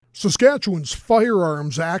Saskatchewan's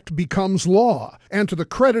Firearms Act becomes law, and to the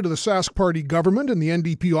credit of the Sask Party government and the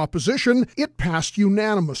NDP opposition, it passed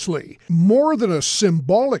unanimously. More than a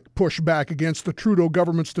symbolic pushback against the Trudeau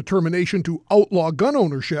government's determination to outlaw gun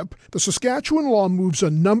ownership, the Saskatchewan law moves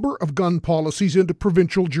a number of gun policies into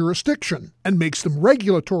provincial jurisdiction and makes them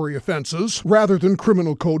regulatory offences rather than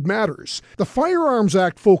criminal code matters. The Firearms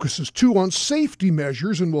Act focuses too on safety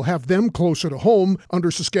measures and will have them closer to home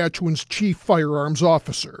under Saskatchewan's Chief Firearms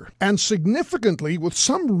Officer. And significantly, with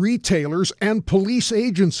some retailers and police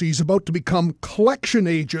agencies about to become collection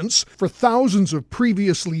agents for thousands of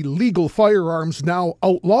previously legal firearms now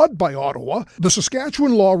outlawed by Ottawa, the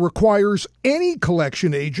Saskatchewan law requires any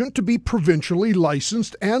collection agent to be provincially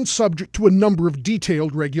licensed and subject to a number of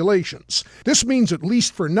detailed regulations. This means, at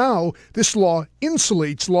least for now, this law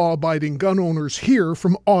insulates law-abiding gun owners here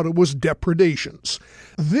from Ottawa's depredations.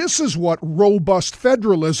 This is what robust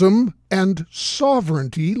federalism and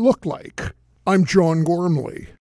sovereignty look like. I'm John Gormley.